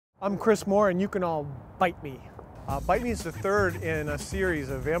I'm Chris Moore, and you can all bite me. Bite Me is the third in a series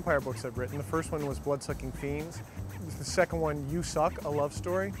of vampire books I've written. The first one was Blood-Sucking Fiends. The second one, You Suck, a love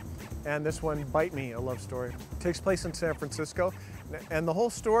story. And this one, Bite Me, a love story. It takes place in San Francisco, and the whole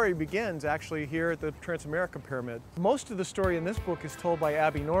story begins actually here at the Transamerica Pyramid. Most of the story in this book is told by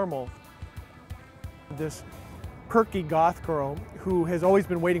Abby Normal, this perky goth girl who has always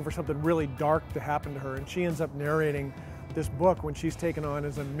been waiting for something really dark to happen to her, and she ends up narrating this book when she's taken on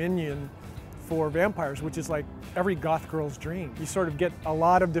as a minion for vampires, which is like every goth girl's dream. You sort of get a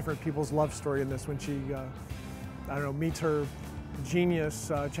lot of different people's love story in this when she, I don't know, meets her genius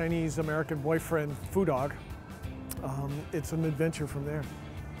Chinese-American boyfriend, Foo Dog. It's an adventure from there.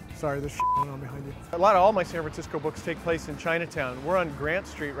 Sorry, there's shit going on behind you. All my San Francisco books take place in Chinatown. We're on Grant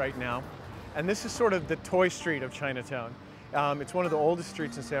Street right now, and this is sort of the toy street of Chinatown. It's one of the oldest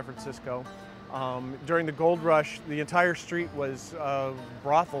streets in San Francisco. During the gold rush, the entire street was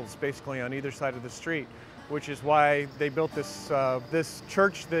brothels basically on either side of the street, which is why they built this, this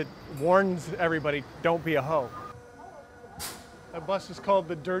church that warns everybody, don't be a hoe. That bus is called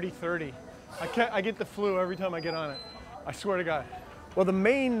the Dirty 30. I get the flu every time I get on it. I swear to God. Well, the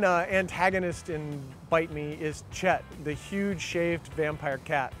main antagonist in Bite Me is Chet, the huge shaved vampire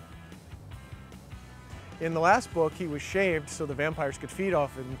cat. In the last book, he was shaved so the vampires could feed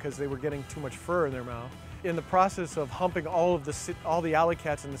off him because they were getting too much fur in their mouth. In the process of humping all the alley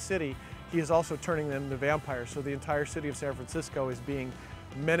cats in the city, he is also turning them to vampires. So the entire city of San Francisco is being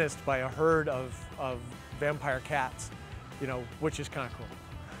menaced by a herd of vampire cats, you know, which is kind of cool.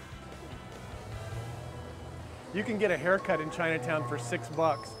 You can get a haircut in Chinatown for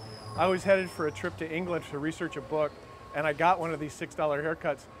 $6. I was headed for a trip to England to research a book, and I got one of these $6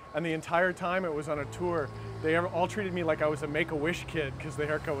 haircuts. And the entire time it was on a tour, they all treated me like I was a Make-A-Wish kid because the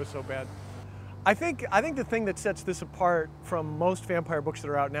haircut was so bad. I think the thing that sets this apart from most vampire books that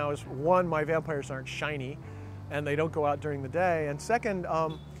are out now is, one, my vampires aren't shiny and they don't go out during the day. And second,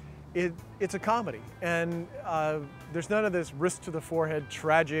 it's a comedy. And there's none of this wrist to the forehead,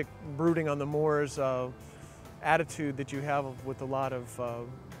 tragic, brooding on the moors attitude that you have with a lot of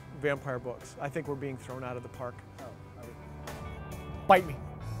vampire books. I think we're being thrown out of the park. Bite me.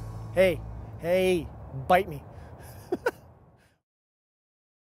 Hey, bite me.